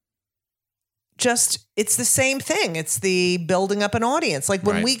it's the same thing. It's the building up an audience. Like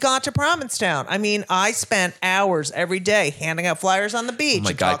when we got to Provincetown, I mean, I spent hours every day handing out flyers on the beach. Oh my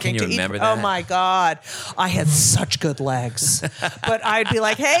and God, talking can you to remember Oh that? my God. I had such good legs. But I'd be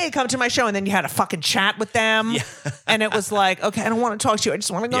like, hey, come to my show. And then you had a fucking chat with them. Yeah. And it was like, okay, I don't want to talk to you. I just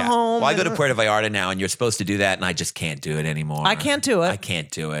want to go home. Well, I go to Puerto Vallarta now and you're supposed to do that and I just can't do it anymore. I can't do it. I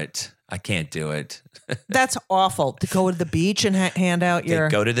can't do it. That's awful. To go to the beach and hand out your...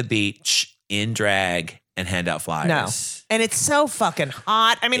 Go to the beach in drag and hand out flyers. No. And it's so fucking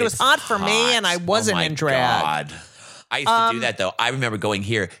hot. I mean, it was hot for me and I wasn't in drag. God. I used to do that though. I remember going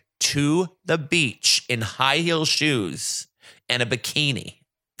here to the beach in high heel shoes and a bikini.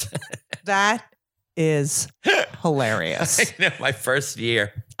 That is hilarious. I know, my first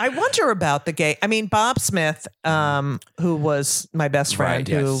year. I wonder about the gay. I mean, Bob Smith, who was my best friend,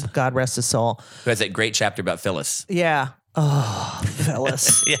 who God rest his soul. Who has that great chapter about Phyllis. Yeah. Oh,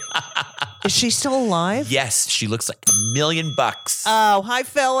 Phyllis. Yeah. Is she still alive? Yes, she looks like $1 million. Oh, hi,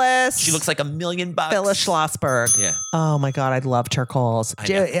 Phyllis. She looks like $1 million. Phyllis Schlossberg. Yeah. Oh my God, I loved her calls. I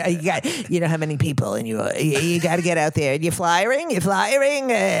know. You don't have many people, and you got to get out there. And you're flyering.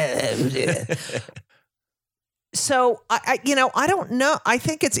 So I don't know. I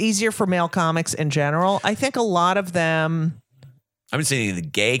think it's easier for male comics in general. I think a lot of them I'm just saying in the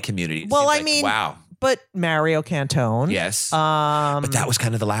gay community. It Well, seems I like, mean, wow. but Mario Cantone. Yes. But that was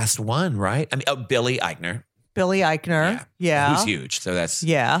kind of the last one, right? I mean, Billy Eichner. Billy Eichner. Yeah. Who's huge. So that's.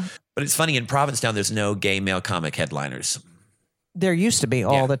 Yeah. But it's funny, in Provincetown, there's no gay male comic headliners. There used to be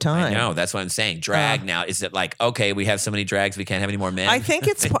all the time. I know. That's what I'm saying. Drag now. Is it like, okay, we have so many drags, we can't have any more men? I think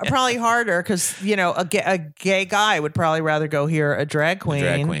it's probably harder because, a gay guy would probably rather go hear a drag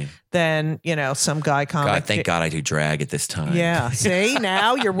queen, than, some guy comic. God, thank God I do drag at this time. Yeah. See,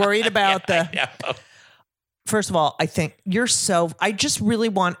 now you're worried about First of all, I think I just really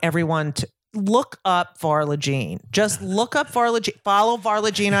want everyone to look up Varla Jean. Just look up Varla Jean. Follow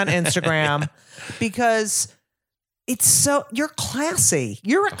Varla Jean on Instagram because you're classy.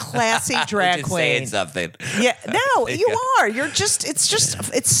 You're a classy drag queen. Saying something. Yeah, no, you are.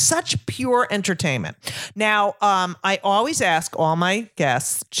 It's such pure entertainment. Now, I always ask all my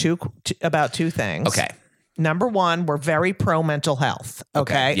guests about two things. Okay. Number one, we're very pro mental health.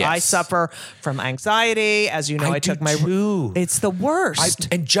 Okay. Yes. I suffer from anxiety. As you know, I took my. Too. It's the worst.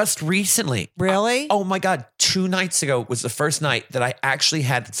 And just recently. Really? Oh my God. 2 nights ago was the first night that I actually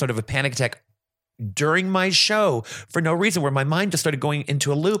had sort of a panic attack during my show for no reason, where my mind just started going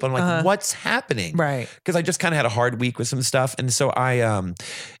into a loop. I'm like, what's happening? Right. Because I just kind of had a hard week with some stuff. And so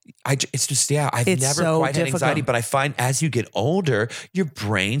it's just, I've It's never so quite had difficult. anxiety, but I find as you get older, your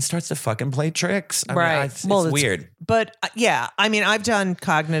brain starts to fucking play tricks. I mean, it's weird. But I mean, I've done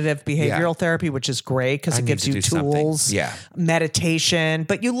cognitive behavioral therapy, which is great because it gives you tools, meditation,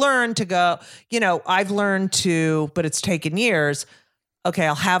 but you learn to go, I've learned to, but it's taken years. Okay,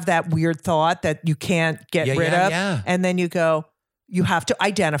 I'll have that weird thought that you can't get rid of. Yeah. And then you have to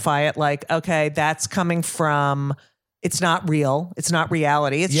identify it like, okay, that's coming from, it's not real. It's not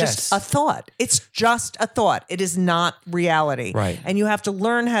reality. It's just a thought. It's just a thought. It is not reality. Right. And you have to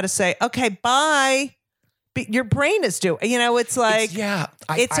learn how to say, okay, bye. But your brain is doing, it's like,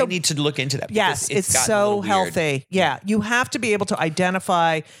 I need to look into that. Yes, it's gotten a so little weird. healthy. Yeah. You have to be able to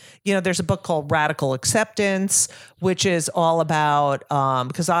identify, there's a book called Radical Acceptance, which is all about,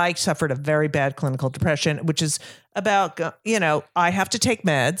 because I suffered a very bad clinical depression, which is about, I have to take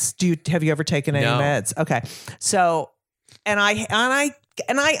meds. Have you ever taken any meds? Okay. So, and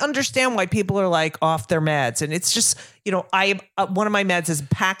I understand why people are like off their meds, and it's just, one of my meds is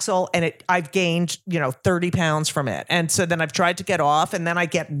Paxil, and I've gained, 30 pounds from it. And so then I've tried to get off, and then I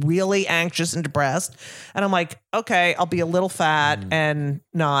get really anxious and depressed. And I'm like, okay, I'll be a little fat and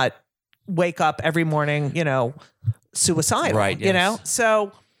not wake up every morning, suicidal, right? Yes.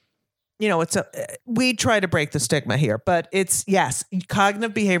 So, we try to break the stigma here, but it's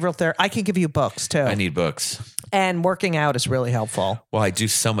cognitive behavioral therapy. I can give you books too. I need books. And working out is really helpful. Well, I do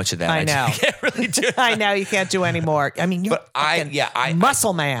so much of that. I know. I can't really do it. I know you can't do any more. I mean, you're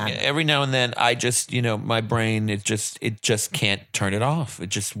muscle man. Every now and then, I just, my brain, it just can't turn it off. It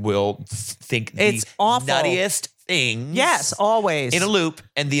just will think it's the awful. Nuttiest things. Yes, always in a loop,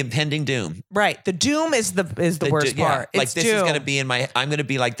 and the impending doom. Right, the doom is the worst part. Like this is going to be I'm going to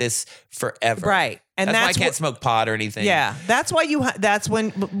be like this forever. Right, and that's why I can't smoke pot or anything. Yeah, that's why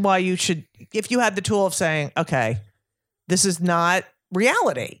why you should, if you had the tool of saying, okay, this is not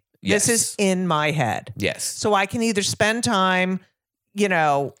reality. Yes. This is in my head. Yes. So I can either spend time,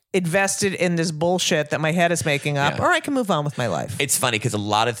 invested in this bullshit that my head is making up, or I can move on with my life. It's funny because a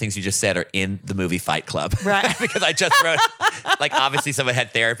lot of things you just said are in the movie Fight Club. Right. Because I just wrote, obviously someone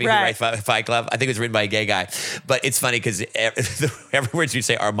had therapy to write Fight Club. I think it was written by a gay guy. But it's funny because every word you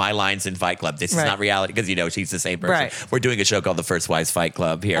say are my lines in Fight Club. This is not reality because, she's the same person. Right. We're doing a show called The First Wives Fight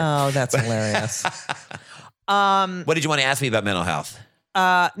Club here. Oh, that's hilarious. What did you want to ask me about mental health?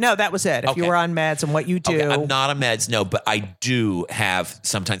 No, that was it. If you were on meds and what you do. Okay, I'm not on meds, no, but I do have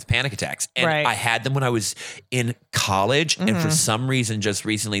sometimes panic attacks. And I had them when I was in college. And for some reason, just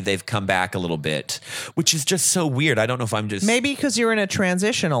recently, they've come back a little bit, which is just so weird. I don't know if I'm just... Maybe because you're in a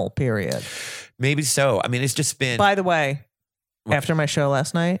transitional period. Maybe so. I mean, it's just been... By the way, after my show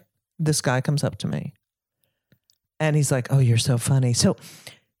last night, this guy comes up to me. And he's like, oh, you're so funny. So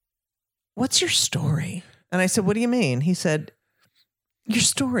what's your story? And I said, what do you mean? He said... Your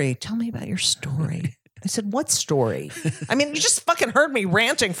story. Tell me about your story. I said, what story? I mean, you just fucking heard me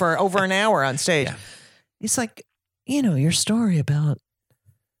ranting for over an hour on stage. Yeah. He's like, your story about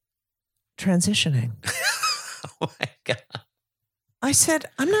transitioning. Oh my God. I said,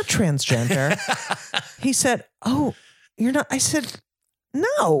 I'm not transgender. He said, oh, you're not. I said,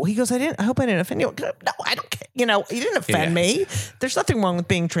 no. He goes, I hope I didn't offend you. No, I don't care. You didn't offend me. There's nothing wrong with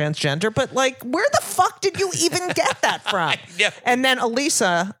being transgender, but where the fuck did you even get that from? And then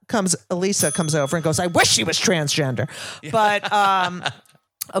Elisa comes over and goes, I wish she was transgender. Yeah. But,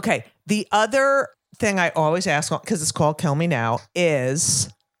 okay. The other thing I always ask, because it's called Kill Me Now, is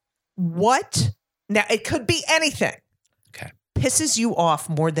what? Now, it could be anything. Okay. Pisses you off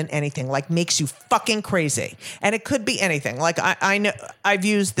more than anything, like makes you fucking crazy. And it could be anything. Like I know I've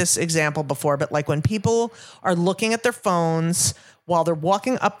used this example before, but like when people are looking at their phones while they're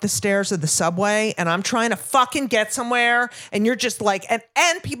walking up the stairs of the subway and I'm trying to fucking get somewhere and you're just like,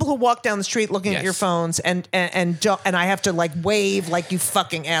 and people who walk down the street looking at your phones and I have to like wave like you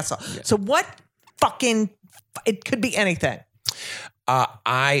fucking asshole. Yeah. So what fucking, it could be anything.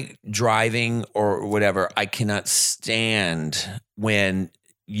 I driving or whatever, I cannot stand when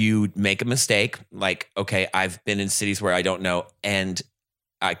you make a mistake. Like, okay, I've been in cities where I don't know, and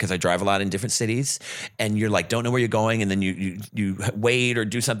because I drive a lot in different cities, and you're like, don't know where you're going, and then you wait or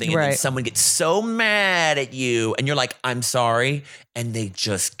do something, and then someone gets so mad at you, and you're like, I'm sorry, and they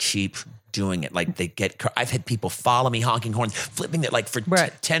just keep doing it. Like I've had people follow me, honking horns, flipping it like for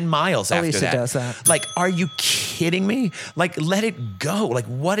 10 miles after Elisa that. Does that. Like, are you kidding me? Like, let it go. Like,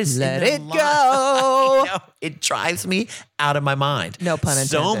 what is let in it their go? Know, it drives me out of my mind. No pun intended.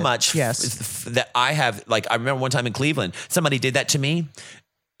 So much yes. That I have, like, I remember one time in Cleveland, somebody did that to me.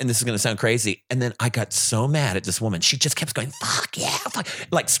 And this is going to sound crazy. And then I got so mad at this woman. She just kept going, fuck yeah, fuck.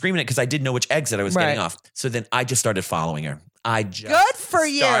 Like screaming it because I didn't know which exit I was getting off. So then I just started following her. I just Good for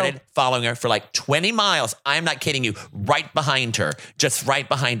started following her for like 20 miles. I'm not kidding you. Right behind her, just right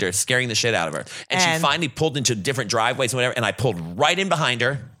behind her, scaring the shit out of her. And she finally pulled into different driveways and whatever. And I pulled right in behind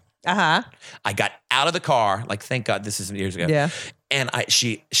her. Uh-huh. I got out of the car. Like, thank God this is years ago. Yeah. And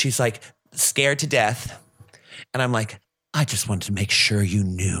she's like scared to death. And I'm like, I just wanted to make sure you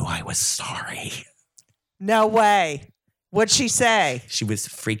knew I was sorry. No way. What'd she say? She was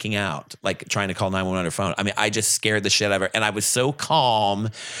freaking out, like trying to call 911 on her phone. I mean, I just scared the shit out of her. And I was so calm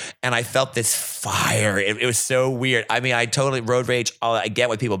and I felt this fire. It was so weird. I mean, I totally road rage. I get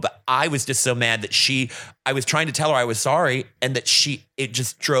with people, but I was just so mad that I was trying to tell her I was sorry and that it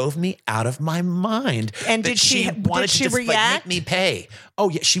just drove me out of my mind. And did she just react? Like, make me pay. Oh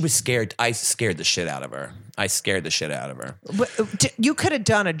yeah, she was scared. I scared the shit out of her. You could have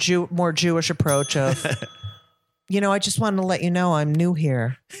done a more Jewish approach of, I just wanted to let you know I'm new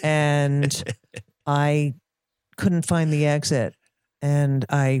here and I couldn't find the exit. And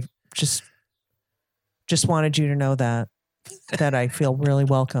I just wanted you to know that I feel really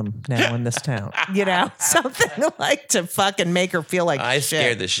welcome now in this town. Something like to fucking make her feel like I shit.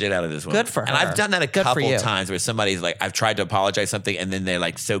 scared the shit out of this woman. Good for her. And I've done that a couple times where somebody's like, I've tried to apologize something and then they're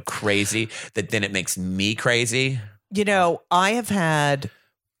like so crazy that then it makes me crazy. I have had,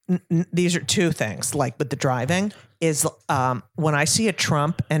 these are two things, like with the driving, is when I see a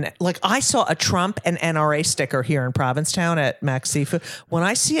Trump, and like I saw a Trump and NRA sticker here in Provincetown at Max Seafood. When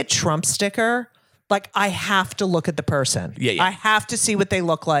I see a Trump sticker, like I have to look at the person. Yeah. I have to see what they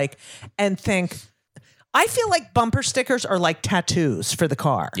look like and think, I feel like bumper stickers are like tattoos for the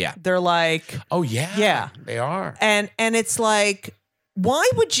car. Yeah. They're like, oh yeah. Yeah. They are. And it's like, why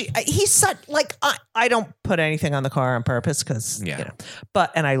would you? He's such like I don't put anything on the car on purpose because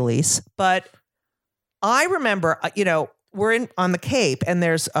and I lease. But I remember we're on the Cape and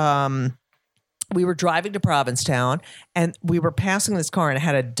there's we were driving to Provincetown and we were passing this car and it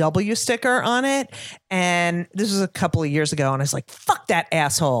had a W sticker on it. And this was a couple of years ago. And I was like, fuck that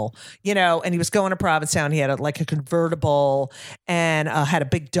asshole, and he was going to Provincetown. He had a convertible and had a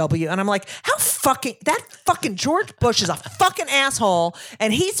big W. And I'm like, that fucking George Bush is a fucking asshole.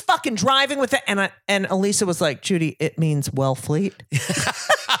 And he's fucking driving with it. And Elisa was like, Judy, it means Wellfleet.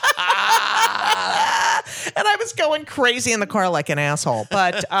 And I was going crazy in the car like an asshole.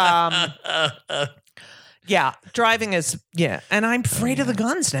 But driving is, and I'm afraid of the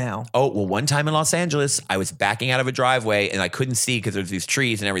guns now. Oh, well, one time in Los Angeles, I was backing out of a driveway and I couldn't see because there's these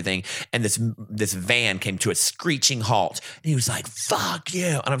trees and everything. And this van came to a screeching halt. And he was like, fuck you.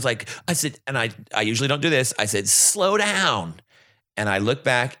 And I was like, I said, and I usually don't do this. I said, slow down. And I look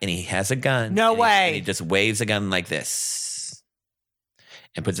back and he has a gun. No way. And he just waves a gun like this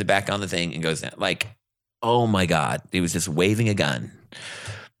and puts it back on the thing and goes down. Like, oh my God. He was just waving a gun.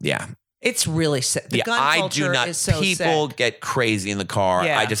 Yeah. It's really sick. The gun culture is so sick. People get crazy in the car.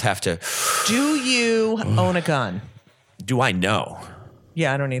 Yeah. I just have to. Do you own a gun? Do I know?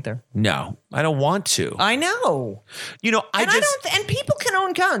 Yeah, I don't either. No, I don't want to. I know. And people can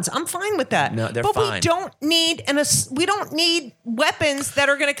own guns. I'm fine with that. No, they're fine. fine. We don't need weapons that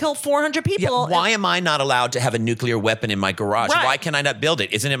are going to kill 400 people. Yeah, why am I not allowed to have a nuclear weapon in my garage? Right. Why can I not build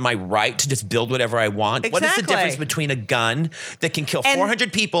it? Isn't it my right to just build whatever I want? Exactly. What is the difference between a gun that can kill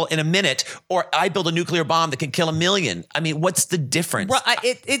 400 people in a minute or I build a nuclear bomb that can kill 1 million? I mean, what's the difference?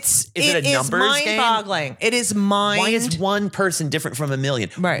 Is it a numbers game? mind-boggling. It is mind. Why is one person different from 1 million?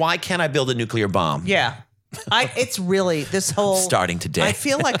 Right. Why can't I build a nuclear bomb. Yeah. It's really this whole Starting today. I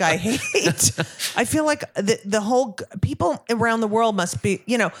feel like I feel like the whole people around the world must be,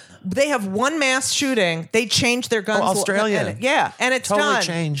 they have one mass shooting. They change their guns. Australia. And it's totally done.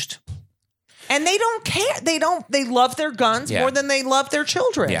 changed. And they don't care. They love their guns more than they love their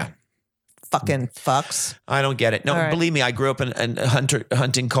children. Yeah. Fucking fucks. I don't get it. No, believe me, I grew up in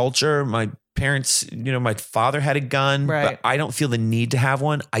hunting culture. My parents, my father had a gun, but I don't feel the need to have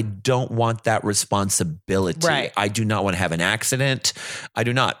one. I don't want that responsibility. Right. I do not want to have an accident. I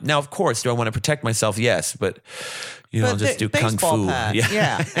do not. Now, of course, do I want to protect myself? Yes, but I'll just do kung fu.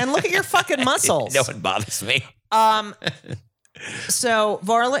 Yeah. And look at your fucking muscles. No one bothers me. So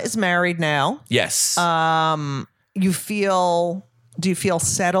Varla is married now. Yes. Do you feel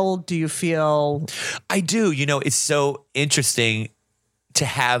settled? Do you feel? I do. It's so interesting to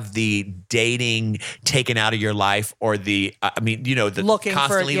have the dating taken out of your life, or the Looking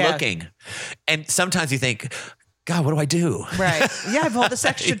constantly for, looking. And sometimes you think, God, what do I do? Right. Yeah, I have all this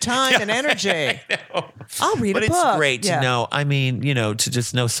extra time and energy. I'll read a book. But it's great to know. To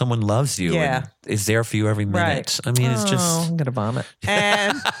just know someone loves you and is there for you every minute. Right. It's just. I'm gonna vomit.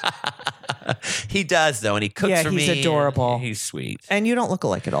 And he does though, and he cooks for me. He's adorable. He's sweet. And you don't look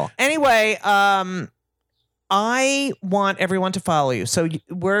alike at all. Anyway, I want everyone to follow you. So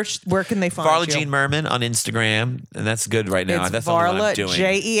where can they find Varla you? Jean Merman on Instagram, and that's good right now. It's that's all I'm doing.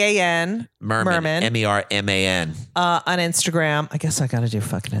 Jean Merman. Merman. On Instagram. I guess I got to do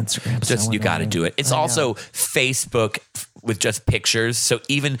fucking Instagram. You got to do it. It's also Facebook with just pictures. So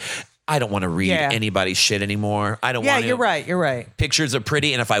even I don't want to read anybody's shit anymore. I don't want to. Yeah, you're right. Pictures are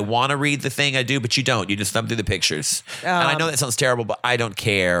pretty, and if I want to read the thing, I do, but you don't. You just thumb through the pictures. And I know that sounds terrible, but I don't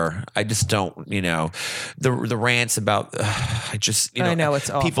care. I just don't, the rants about, I know it's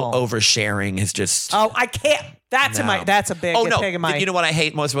awful. People oversharing is just. Oh, I can't. That's a big. Oh, no. Pig in my. You know what I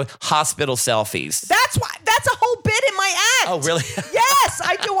hate most about hospital selfies? That's a whole bit in my act. Oh, really? Yes,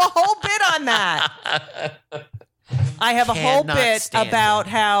 I do a whole bit on that. I have a whole bit about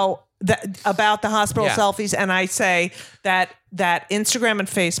how. About the hospital selfies, and I say that Instagram and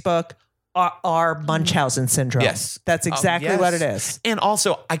Facebook are Munchausen syndrome. Yes. That's exactly what it is. And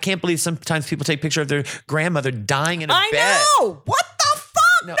also, I can't believe sometimes people take a picture of their grandmother dying in a bed. I know. What the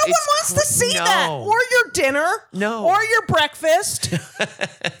fuck? No one wants to see that. Or your dinner. No. Or your breakfast.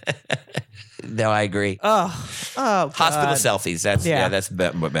 No, I agree. Oh, hospital selfies. That's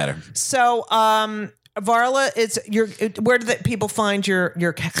better. So, Varla, where do the people find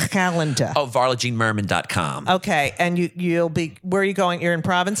your calendar? Oh, VarlaJeanMerman.com. Okay, and you'll be, where are you going? You're in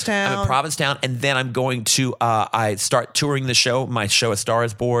Provincetown? I'm in Provincetown, and then I'm going to, I start touring the show. My show, A Star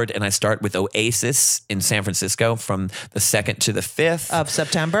Is Born, and I start with Oasis in San Francisco from the 2nd to the 5th. Of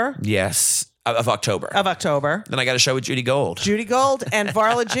September? Yes. Of October. Then I got a show with Judy Gold. And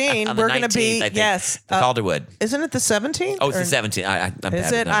Varla Jean. We're going to be, the Calderwood. Isn't it the 17th? Oh, it's the 17th. I'm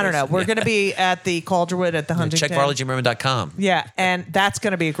is it? I don't know. We're going to be at the Calderwood at the Huntington. Check VarlaJeanMerman.com. Yeah, and that's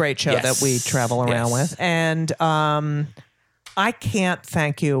going to be a great show that we travel around with. And I can't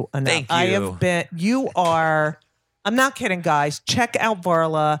thank you enough. Thank you. I'm not kidding, guys. Check out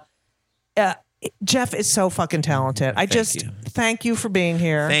Varla. Jeff is so fucking talented. Thank you for being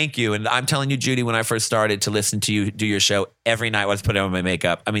here. Thank you. And I'm telling you, Judy, when I first started to listen to you do your show every night, I was putting on my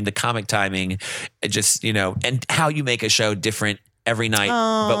makeup. I mean, the comic timing, and how you make a show different every night,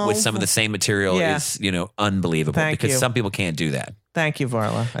 but with some of the same material is, unbelievable. Because some people can't do that. Thank you,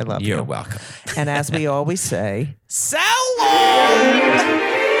 Varla. I love you. You're welcome. And as we always say, so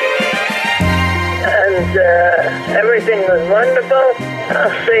long! And everything was wonderful.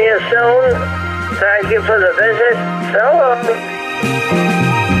 I'll see you soon. Thank you for the visit. So long.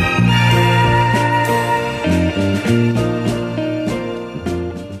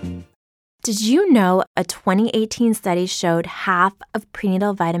 Did you know a 2018 study showed half of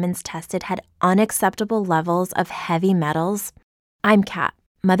prenatal vitamins tested had unacceptable levels of heavy metals? I'm Kat,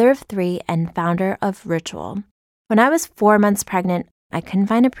 mother of 3 and founder of Ritual. When I was 4 months pregnant, I couldn't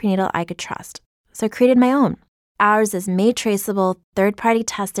find a prenatal I could trust, so I created my own. Ours is made traceable, third-party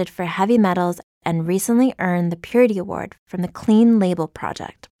tested for heavy metals, and recently earned the Purity Award from the Clean Label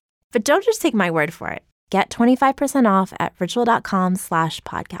Project. But don't just take my word for it. Get 25% off at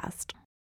ritual.com/podcast.